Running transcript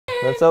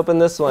Let's open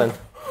this one.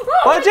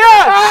 Watch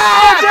out!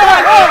 Watch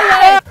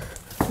out!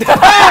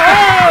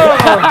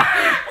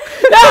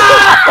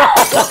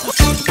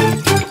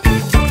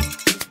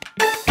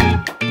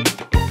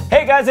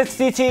 Hey guys, it's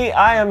TT.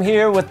 I am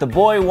here with the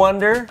boy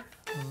wonder,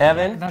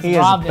 Evan. He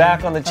is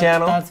back on the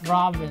channel. That's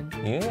Robin.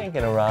 You ain't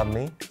gonna rob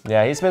me.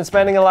 Yeah, he's been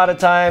spending a lot of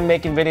time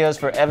making videos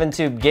for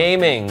EvanTube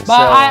Gaming. But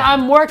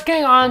I'm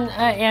working on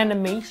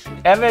animation.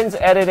 Evan's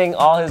editing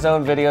all his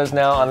own videos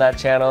now on that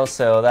channel,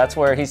 so that's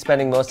where he's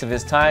spending most of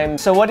his time.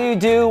 So what do you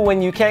do when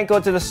you can't go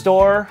to the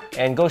store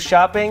and go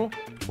shopping?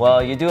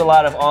 Well, you do a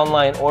lot of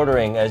online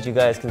ordering, as you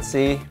guys can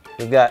see.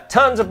 We've got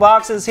tons of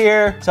boxes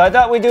here. So I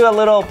thought we'd do a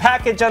little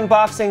package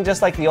unboxing,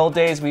 just like the old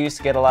days. We used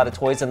to get a lot of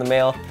toys in the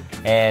mail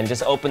and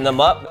just open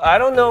them up. I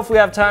don't know if we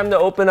have time to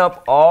open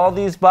up all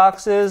these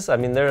boxes. I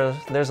mean,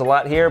 there's a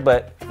lot here,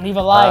 but leave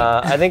a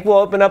like. I think we'll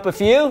open up a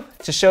few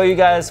to show you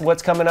guys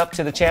what's coming up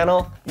to the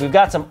channel. We've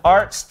got some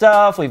art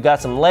stuff. We've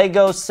got some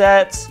Lego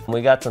sets.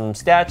 We got some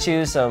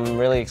statues, some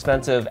really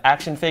expensive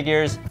action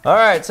figures. All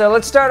right, so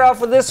let's start off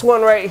with this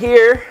one right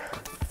here.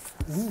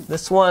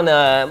 This one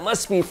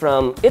must be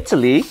from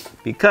Italy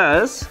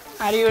because...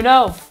 How do you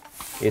know?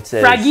 It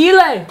says...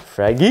 Fragile!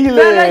 Fragile!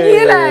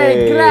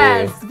 Fragile!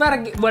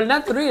 Glass! Well,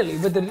 not really,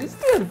 but it is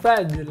still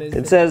fragile.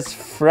 It says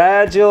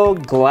fragile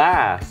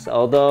glass,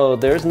 although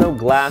there's no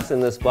glass in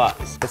this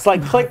box. It's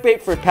like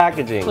clickbait for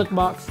packaging. Click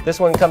box. This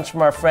one comes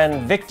from our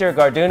friend Victor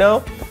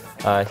Garduno.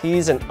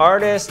 He's an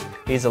artist,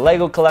 he's a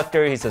Lego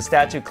collector, he's a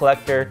statue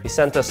collector. He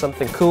sent us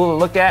something cool to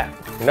look at.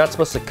 You're not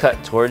supposed to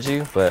cut towards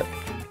you, but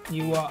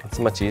it's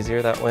much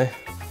easier that way.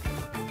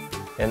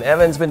 And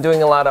Evan's been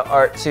doing a lot of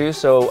art too,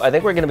 so I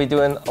think we're gonna be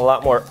doing a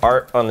lot more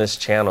art on this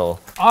channel.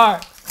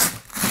 Art.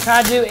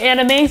 Try to do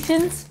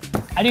animations.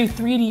 I do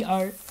 3D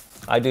art.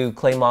 I do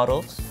clay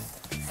models.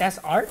 That's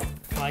art?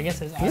 Well, I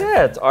guess it's art.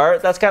 Yeah, it's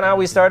art. That's kind of how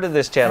we started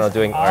this channel,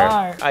 doing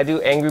art. I do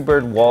Angry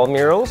Bird wall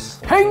murals.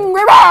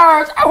 Angry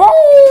Birds!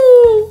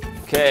 Oh!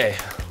 Okay.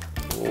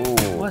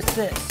 Ooh. What's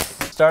this?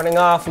 Starting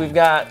off, we've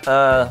got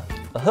a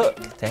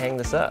hook to hang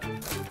this up.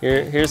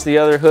 Here's the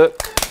other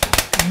hook.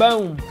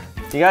 Boom.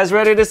 You guys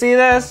ready to see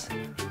this?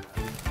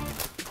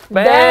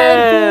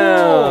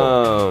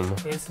 Bam!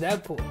 Deadpool. It's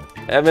Deadpool.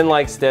 Evan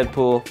likes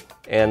Deadpool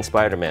and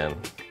Spider-Man.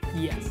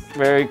 Yes.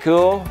 Very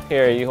cool.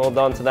 Here, you hold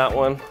on to that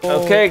one.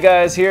 Okay,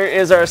 guys, here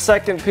is our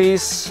second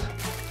piece.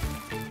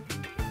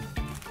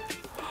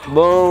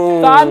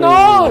 Boom!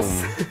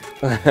 Thanos!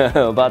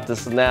 About to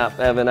snap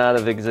Evan out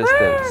of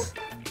existence.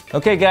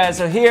 Okay, guys,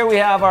 so here we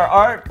have our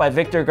art by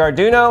Victor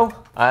Garduno.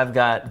 I've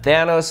got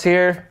Thanos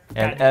here,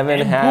 and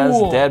Evan has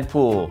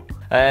Deadpool.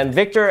 And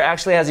Victor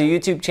actually has a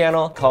YouTube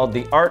channel called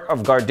The Art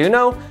of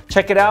Garduno.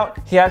 Check it out.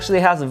 He actually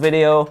has a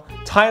video,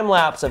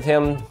 time-lapse of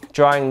him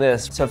drawing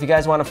this. So if you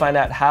guys want to find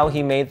out how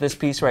he made this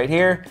piece right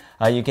here,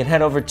 you can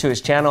head over to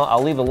his channel.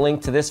 I'll leave a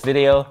link to this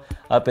video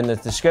up in the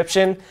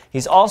description.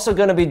 He's also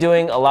going to be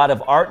doing a lot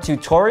of art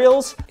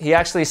tutorials. He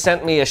actually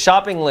sent me a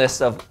shopping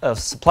list of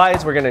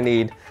supplies we're going to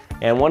need.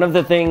 And one of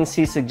the things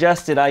he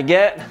suggested I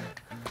get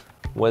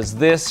was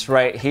this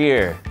right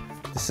here.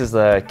 This is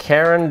the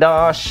Caran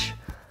d'Ache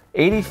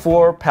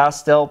 84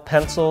 pastel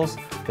pencils.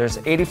 There's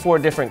 84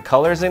 different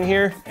colors in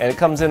here, and it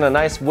comes in a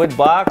nice wood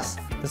box.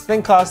 This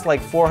thing costs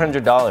like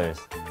 $400.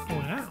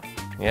 Wow.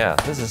 Yeah,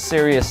 this is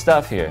serious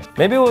stuff here.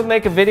 Maybe we'll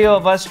make a video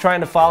of us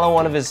trying to follow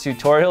one of his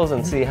tutorials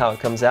and see how it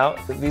comes out.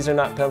 These are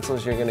not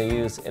pencils you're gonna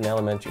use in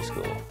elementary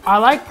school. I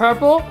like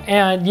purple,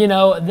 and you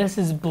know, this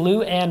is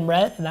blue and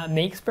red, and that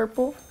makes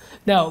purple.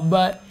 No,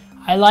 but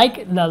I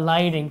like the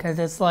lighting because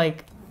it's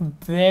like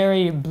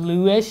very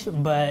bluish,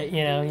 but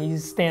you know, he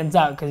stands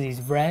out because he's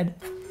red.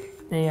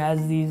 And he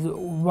has these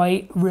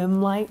white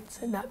rim lights,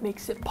 and that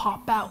makes it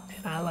pop out,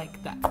 and I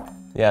like that.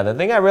 Yeah, the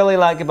thing I really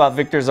like about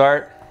Victor's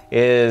art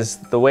is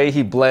the way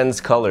he blends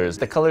colors.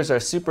 The colors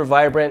are super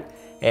vibrant,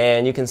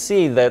 and you can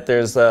see that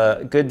there's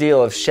a good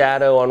deal of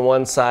shadow on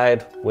one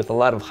side with a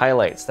lot of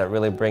highlights that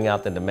really bring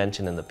out the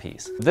dimension in the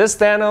piece. This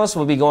Thanos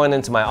will be going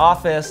into my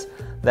office.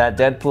 That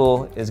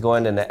Deadpool is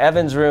going into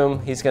Evan's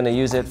room. He's gonna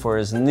use it for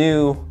his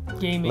new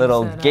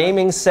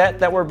gaming set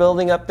that we're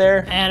building up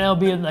there. And it'll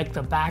be like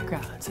the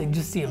background, so you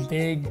just see a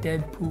big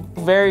Deadpool.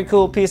 Very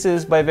cool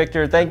pieces by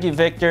Victor. Thank you,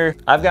 Victor.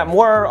 I've got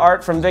more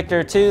art from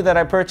Victor too that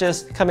I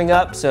purchased coming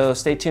up, so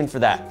stay tuned for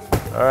that.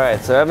 All right,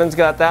 so Evan's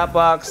got that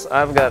box.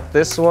 I've got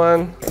this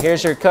one.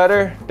 Here's your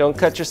cutter. Don't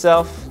cut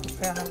yourself.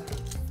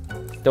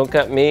 Don't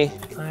cut me.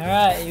 All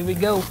right, here we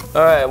go.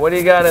 All right, what do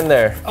you got in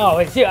there? Oh,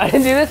 wait, I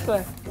didn't do this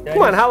one.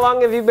 Come on, how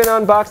long have you been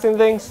unboxing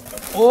things?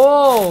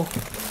 Oh,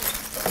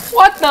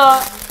 what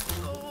the?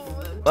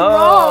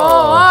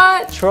 Oh,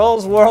 what?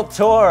 Trolls World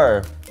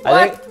Tour. What?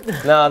 I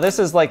think, no, this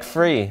is like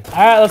free. All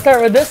right, let's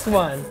start with this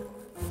one.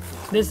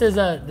 This is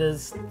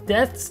this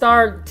Death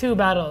Star 2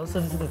 battle. So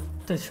this is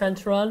the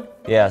trench run.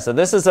 Yeah, so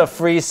this is a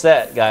free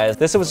set, guys.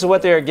 This is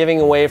what they are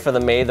giving away for the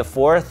May the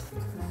 4th.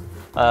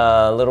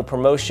 Little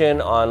promotion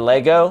on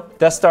Lego.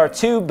 Death Star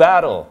 2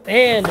 battle.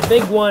 And the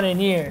big one in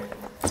here.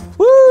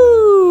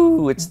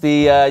 Woo! It's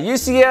the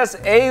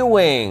UCS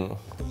A-Wing.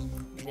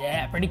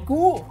 Yeah, pretty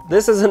cool.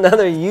 This is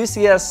another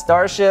UCS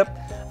starship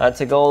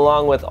to go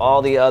along with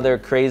all the other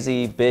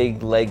crazy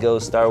big Lego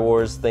Star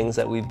Wars things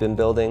that we've been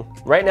building.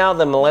 Right now,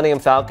 the Millennium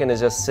Falcon is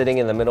just sitting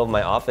in the middle of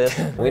my office.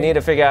 We need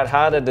to figure out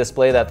how to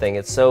display that thing.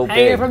 It's so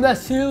Hanging big. from the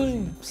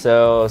ceiling.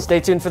 So stay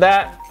tuned for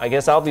that. I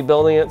guess I'll be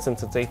building it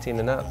since it's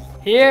 18 and up.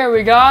 Here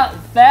we got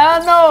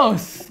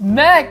Thanos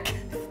mech.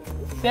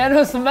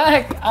 Thanos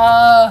mech.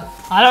 I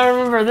don't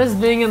remember this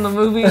being in the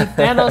movie.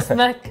 Thanos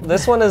mech.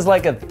 This one is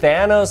like a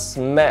Thanos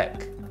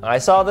mech. I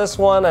saw this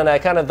one and I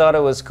kind of thought it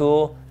was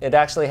cool. It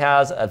actually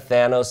has a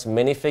Thanos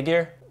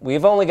minifigure.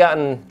 We've only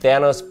gotten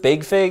Thanos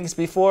big figs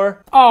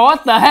before. Oh,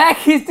 what the heck?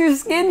 He's too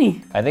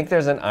skinny. I think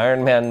there's an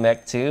Iron Man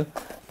mech too,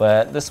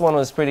 but this one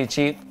was pretty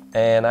cheap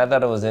and I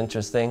thought it was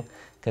interesting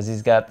because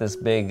he's got this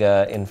big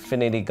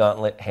Infinity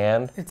Gauntlet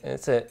hand.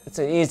 It's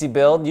an easy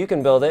build. You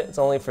can build it. It's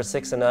only for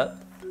 6 and up.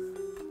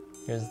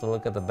 Here's the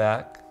look at the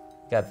back.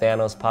 Got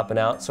Thanos popping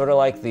out, sort of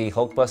like the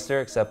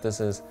Hulkbuster, except this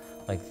is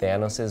like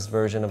Thanos'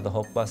 version of the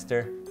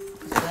Hulkbuster.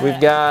 We've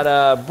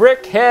got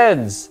brick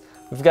heads.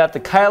 We've got the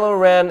Kylo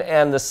Ren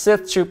and the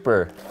Sith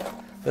Trooper.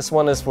 This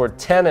one is for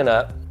 10 and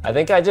up. I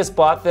think I just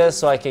bought this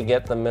so I could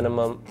get the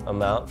minimum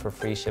amount for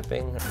free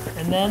shipping.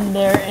 And then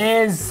there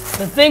is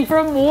the thing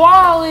from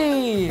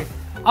WALL-E.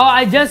 Oh,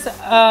 I just,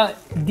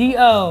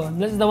 D.O.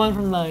 This is the one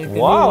from the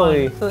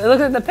WALL-E. So it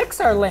looks like the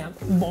Pixar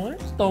lamp.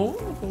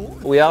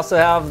 We also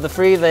have the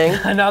free thing.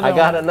 I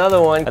got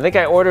another one. I think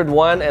I ordered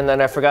one and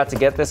then I forgot to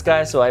get this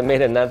guy, so I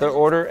made another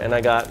order and I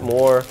got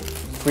more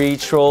free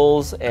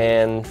Trolls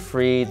and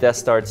free Death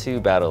Star 2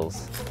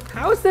 battles.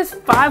 How is this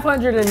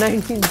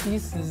 519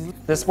 pieces?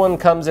 This one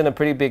comes in a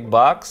pretty big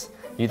box.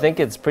 You think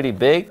it's pretty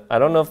big. I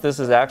don't know if this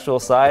is actual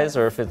size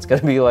or if it's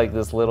gonna be like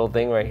this little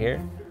thing right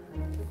here.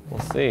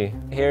 We'll see.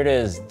 Here it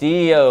is,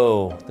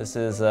 Dio. This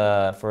is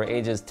for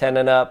ages 10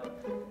 and up.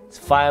 It's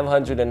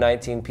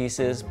 519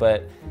 pieces,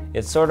 but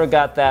it's sort of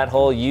got that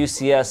whole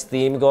UCS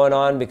theme going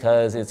on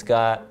because it's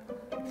got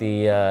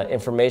the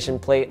information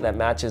plate that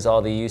matches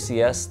all the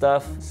UCS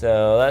stuff.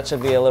 So that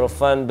should be a little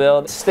fun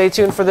build. Stay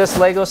tuned for this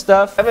Lego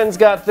stuff. Evan's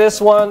got this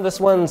one. This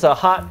one's a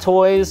Hot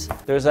Toys.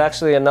 There's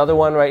actually another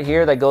one right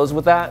here that goes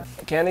with that.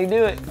 Can he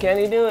do it? Can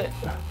he do it?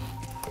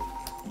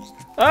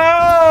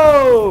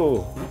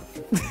 Oh!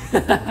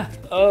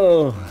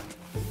 Oh.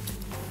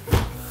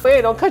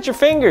 Wait, don't cut your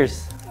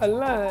fingers. I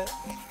love it.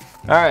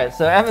 All right,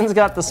 so Evan's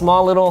got the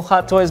small little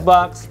Hot Toys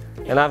box,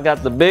 and I've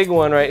got the big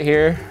one right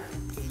here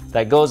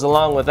that goes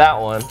along with that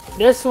one.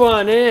 This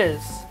one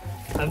is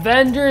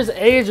Avengers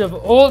Age of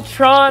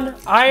Ultron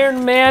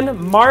Iron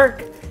Man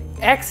Mark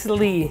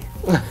Xley.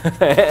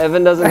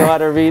 Evan doesn't know how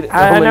to read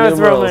I know it's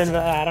numerals. Roman,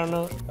 but I don't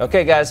know.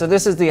 Okay guys, so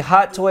this is the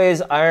Hot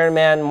Toys Iron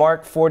Man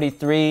Mark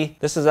 43.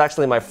 This is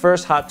actually my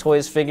first Hot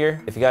Toys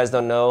figure. If you guys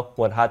don't know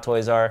what Hot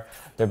Toys are,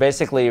 they're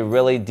basically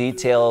really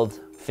detailed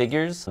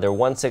figures. They're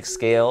 1/6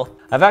 scale.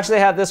 I've actually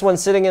had this one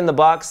sitting in the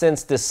box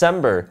since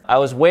December. I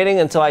was waiting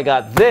until I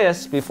got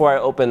this before I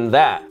opened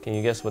that. Can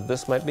you guess what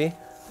this might be?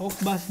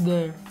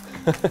 Hulkbuster.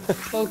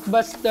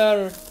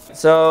 Hulkbuster.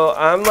 So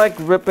I'm like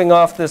ripping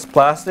off this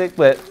plastic,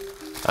 but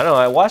I don't know,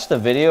 I watched a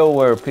video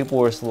where people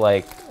were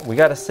like, we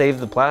gotta save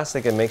the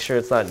plastic and make sure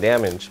it's not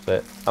damaged,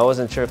 but I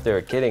wasn't sure if they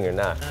were kidding or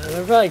not.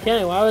 They're probably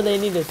kidding. Why would they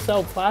need to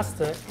sell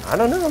plastic? I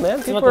don't know,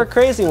 man. People are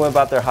crazy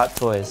about their Hot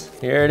Toys.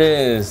 Here it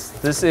is.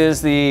 This is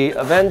the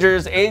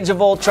Avengers Age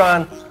of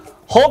Ultron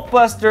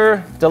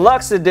Hulkbuster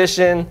Deluxe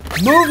Edition.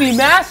 Movie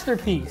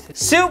masterpiece.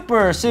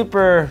 Super,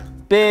 super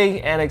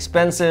big and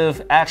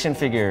expensive action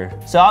figure.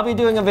 So I'll be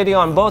doing a video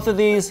on both of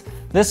these.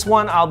 This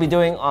one I'll be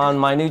doing on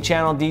my new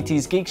channel,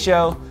 DT's Geek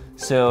Show.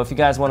 So if you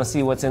guys want to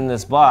see what's in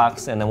this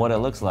box and then what it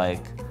looks like,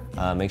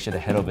 make sure to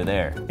head over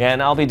there. And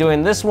I'll be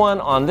doing this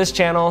one on this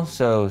channel,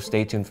 so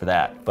stay tuned for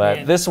that.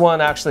 But this one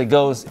actually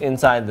goes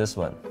inside this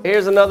one.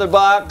 Here's another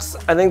box.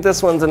 I think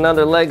this one's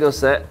another Lego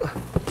set.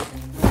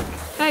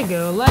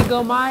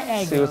 Lego my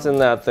egg. See what's in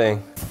that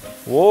thing.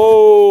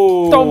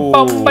 Whoa!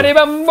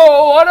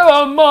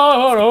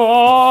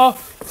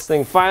 This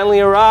thing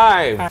finally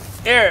arrived.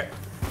 Here.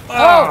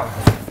 Oh!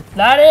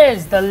 That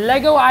is the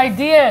Lego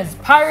Ideas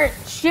Pirate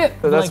Ship.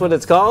 So that's what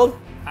it's called?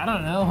 I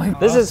don't know.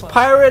 This is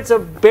Pirates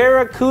of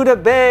Barracuda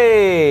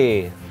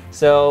Bay.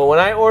 So when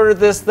I ordered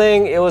this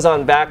thing, it was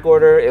on back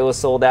order. It was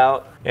sold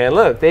out. And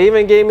look, they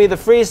even gave me the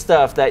free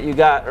stuff that you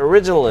got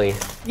originally.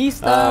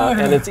 Easter.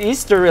 And it's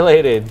Easter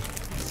related.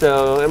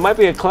 So it might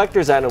be a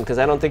collector's item because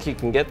I don't think you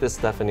can get this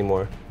stuff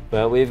anymore.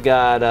 But we've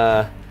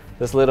got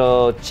this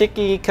little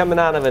chickie coming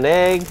out of an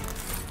egg.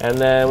 And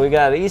then we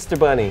got an Easter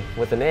bunny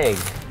with an egg.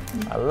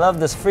 I love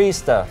this free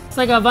stuff. It's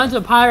like a bunch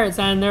of pirates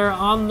and they're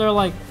on their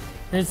like,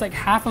 there's like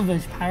half of a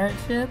pirate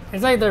ship.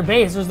 It's like their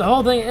base. There's the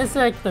whole thing. It's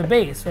like their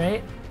base,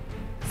 right?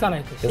 It's not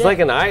like a ship. It's like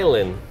an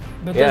island.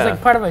 But there's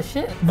like part of a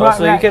ship. Oh,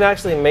 so you can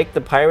actually make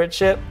the pirate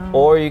ship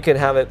or you can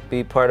have it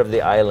be part of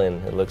the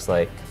island, it looks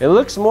like. It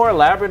looks more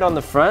elaborate on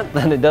the front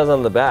than it does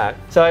on the back.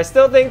 So I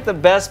still think the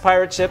best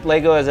pirate ship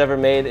Lego has ever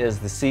made is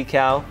the Sea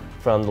Cow.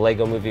 from the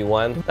Lego Movie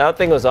 1. That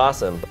thing was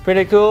awesome.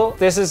 Pretty cool.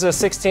 This is a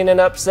 16 and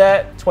up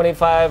set,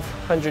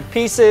 2,500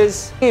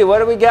 pieces. Hey, what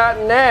do we got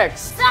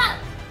next? Stop!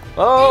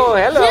 Oh,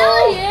 hello.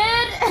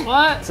 Jillian!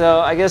 What?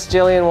 So I guess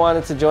Jillian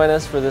wanted to join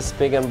us for this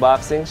big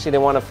unboxing. She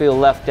didn't want to feel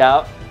left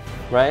out,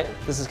 right?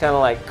 This is kind of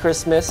like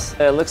Christmas.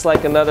 It looks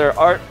like another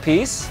art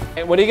piece.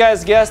 Hey, what do you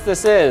guys guess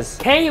this is?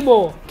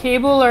 Cable.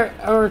 Cable or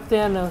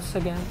Thanos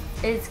again?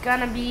 It's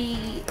gonna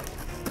be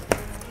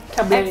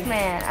Kabli.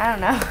 X-Man. I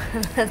don't know.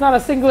 It's not a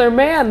singular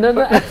man. They're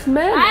the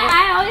X-Men.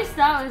 I always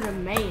thought it was a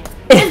man.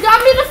 It's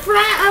gonna be the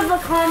front of a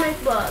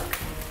comic book.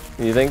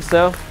 You think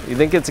so? You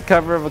think it's a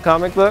cover of a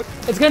comic book?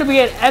 It's gonna be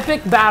an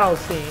epic battle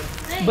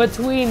scene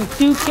between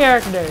two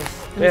characters.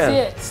 Let me see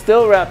it.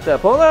 Still wrapped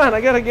up. Hold on,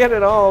 I gotta get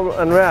it all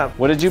unwrapped.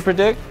 What did you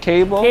predict?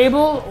 Cable?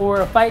 Cable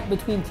or a fight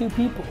between two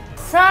people.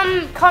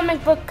 Some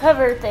comic book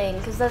cover thing,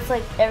 because that's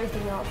like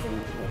everything else.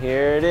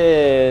 Here it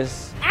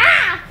is.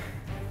 Ah!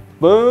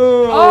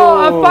 Boom!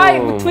 Oh, a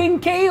fight between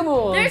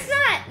cables. That's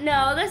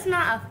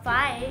not a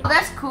fight.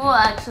 That's cool,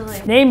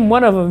 actually. Name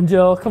one of them,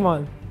 Jill. Come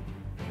on.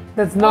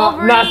 That's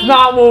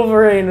not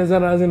Wolverine. is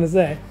what I was gonna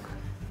say.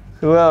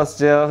 Who else,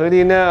 Jill? Who do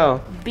you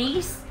know?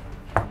 Beast.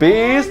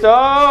 Beast?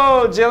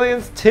 Oh,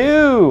 Jillian's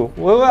 2.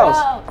 Who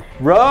else?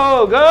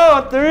 Rogue.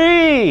 Oh,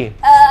 3.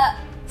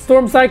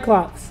 Storm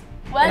Cyclops.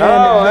 Weather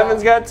Oh,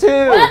 Evan's got 2.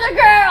 Weather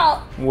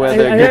Girl.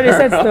 Weather I already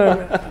said Girl.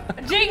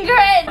 Storm. Jean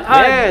Grey.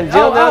 Man,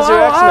 Jill knows her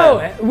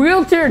X-Men.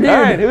 Wheelchair dude.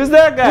 All right, who's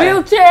that guy?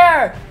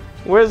 Wheelchair.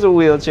 Where's the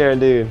wheelchair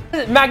dude?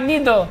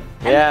 Magneto.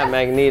 Yeah,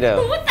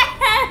 Magneto. What the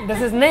heck? That's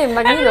his name, It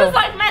Magneto. was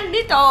like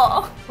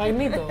Magneto.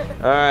 Magneto.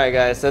 All right,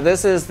 guys. So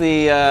this is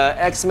the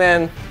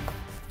X-Men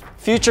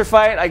Future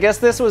Fight. I guess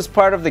this was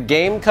part of the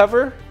game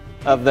cover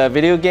of the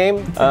video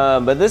game.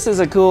 But this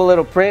is a cool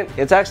little print.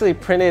 It's actually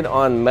printed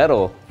on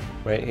metal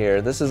right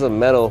here. This is a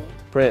metal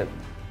print.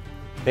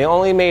 They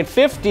only made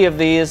 50 of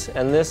these,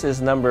 and this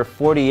is number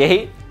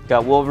 48.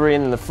 Got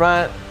Wolverine in the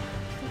front.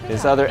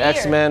 His other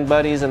X-Men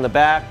buddies in the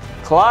back.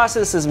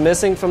 Colossus is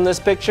missing from this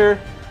picture.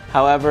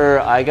 However,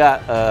 I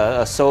got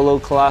a solo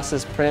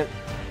Colossus print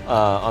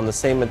on the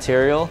same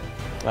material.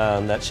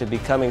 That should be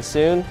coming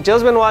soon.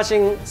 Jill's been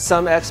watching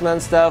some X-Men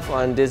stuff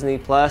on Disney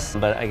Plus,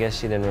 but I guess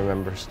she didn't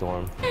remember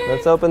Storm.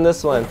 Let's open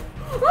this one.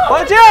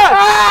 Watch out!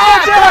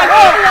 Watch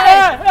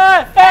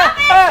out! Stop!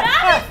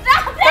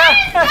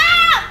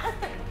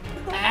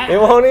 It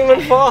won't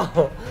even fall.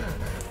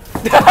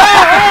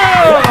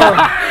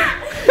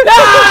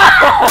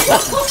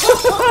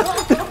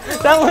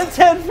 That one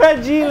said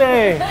fragile.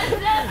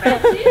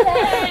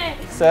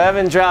 So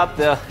Evan dropped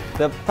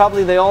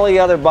probably the only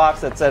other box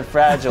that said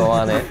fragile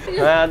on it.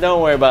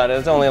 Don't worry about it.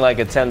 It's only like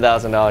a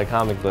 $10,000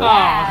 comic book.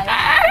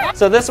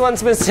 So this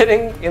one's been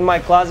sitting in my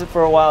closet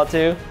for a while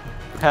too.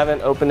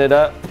 Haven't opened it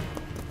up.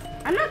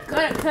 I'm not good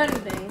at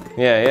cutting things.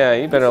 Yeah,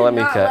 you better let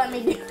me cut. Let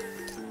me do.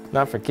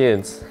 Not for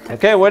kids.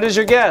 Okay, what is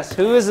your guess?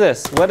 Who is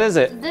this? What is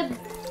it?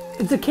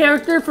 It's a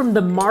character from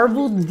the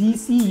Marvel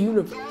DC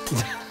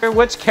universe.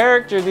 Which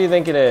character do you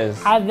think it is?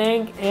 I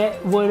think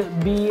it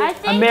would be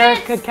think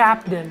America it's-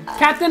 Captain.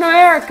 Captain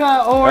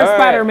America or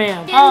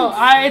Spider-Man.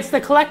 It's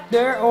the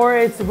Collector or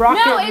it's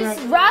Rocket. No,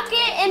 it's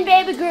Rocket and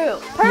Baby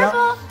Groot.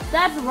 Purple,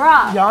 that's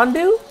Rock.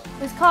 Yondu?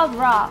 It's called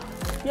Rock.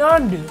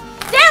 Yondu.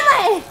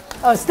 Stanley!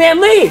 Oh, Stan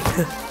Lee!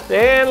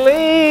 Stan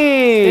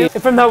Lee!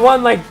 From that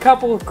one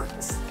couple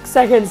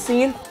second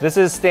scene. This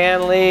is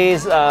Stan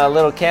Lee's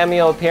little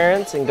cameo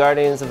appearance in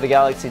Guardians of the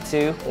Galaxy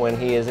 2 when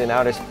he is in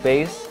outer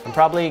space. I'm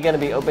probably going to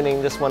be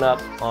opening this one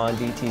up on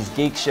DT's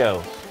Geek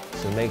Show.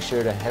 So make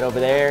sure to head over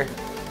there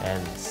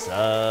and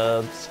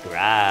subscribe.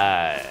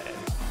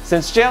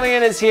 Since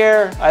Jillian is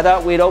here, I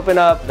thought we'd open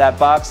up that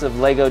box of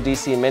Lego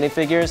DC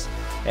minifigures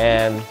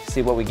and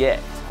see what we get.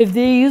 If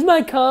they use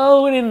my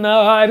code in the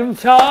item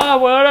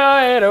shop, what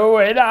I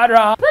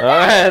drop. All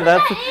right,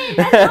 that's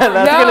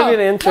gonna be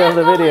the intro of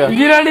the video.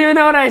 You don't even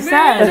know what I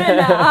said.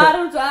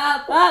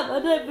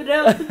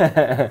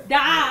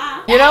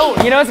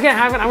 You know what's gonna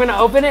happen? I'm gonna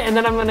open it and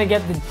then I'm gonna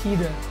get the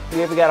cheetah.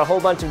 We've got a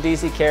whole bunch of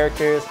DC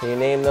characters. Can you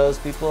name those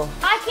people?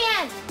 I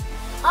can.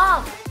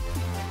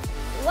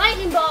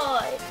 Lightning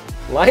Boy.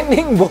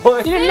 Lightning Boy.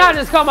 You did not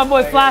just call my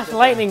boy Flash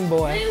Lightning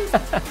Boy.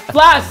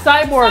 Flash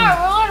Cyborg. Sorry,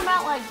 we're learning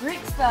about like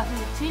Greek stuff.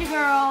 Cheetah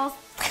Girls.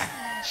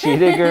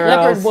 Cheetah Girls.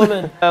 Leopard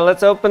Woman.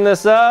 Let's open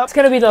this up. It's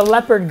gonna be the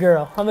Leopard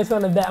Girl. How much you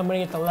wanna bet I'm gonna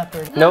get the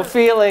Leopard? No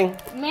feeling.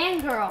 Man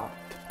Girl.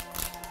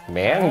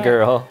 Man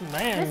Girl.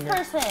 Man. This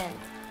person.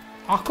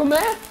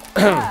 Aquaman?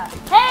 Yeah.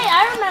 Hey,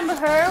 I remember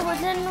her.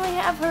 Didn't we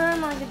have her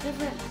in like a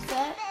different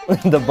set?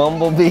 The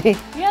Bumblebee.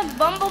 You have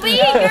Bumblebee,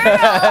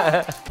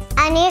 girl.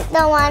 I need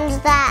the ones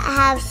that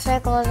have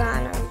circles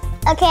on them.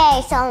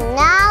 Okay, so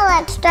now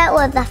let's start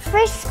with the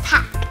first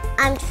pack.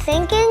 I'm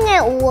thinking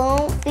it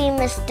won't be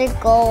Mr.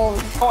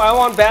 Gold. Oh, I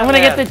want Batman. I'm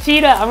gonna get the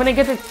cheetah. I'm gonna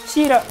get the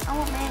cheetah. I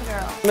want Man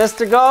Girl.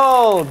 Mr.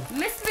 Gold.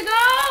 Mr.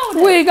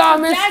 Gold. We got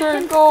Jack Mr.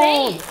 can Gold.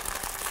 sing.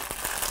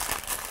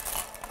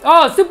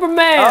 Oh,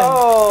 Superman.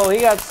 Oh, he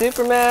got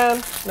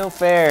Superman. No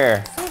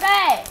fair.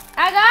 Okay,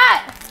 I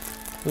got.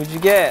 Who'd you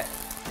get?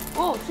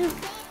 Oh, shoot.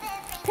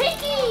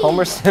 Pinky.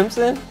 Homer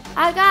Simpson?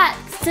 I got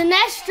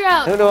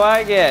Sinestro. Who do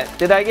I get?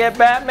 Did I get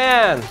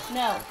Batman?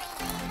 No.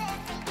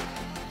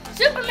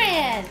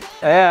 Superman.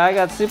 Yeah, I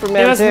got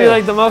Superman It must too. be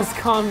like the most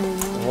common.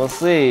 We'll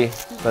see.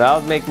 But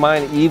I'll make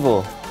mine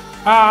evil.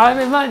 Ah, I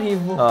made mine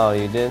evil. Oh,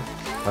 you did?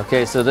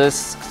 Okay, so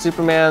this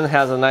Superman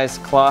has a nice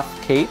cloth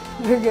cape.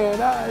 Look at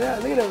that. Yeah,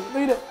 look at him.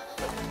 Look at him.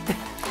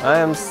 I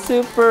am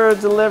Super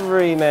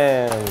Delivery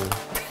Man.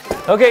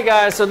 Okay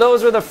guys, so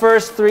those were the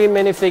first 3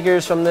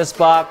 minifigures from this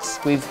box.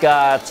 We've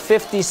got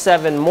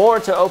 57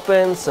 more to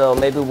open, so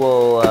maybe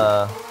we'll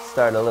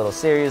start a little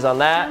series on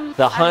that.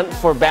 The hunt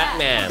for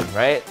Batman,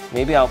 right?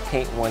 Maybe I'll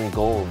paint one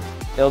gold.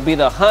 It'll be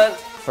the hunt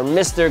for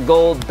Mr.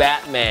 Gold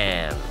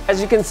Batman. As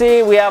you can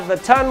see, we have a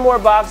ton more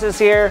boxes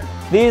here.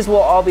 These will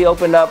all be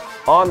opened up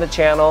on the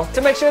channel.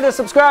 So make sure to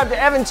subscribe to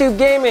EvanTube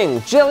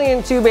Gaming,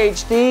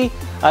 JillianTubeHD.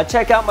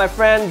 Check out my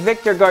friend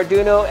Victor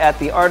Garduno at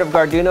The Art of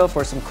Garduno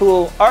for some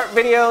cool art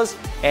videos.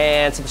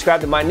 And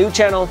subscribe to my new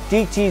channel,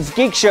 DT's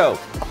Geek Show.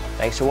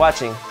 Thanks for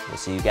watching. We'll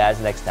see you guys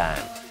next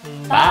time.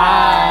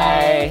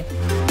 Bye.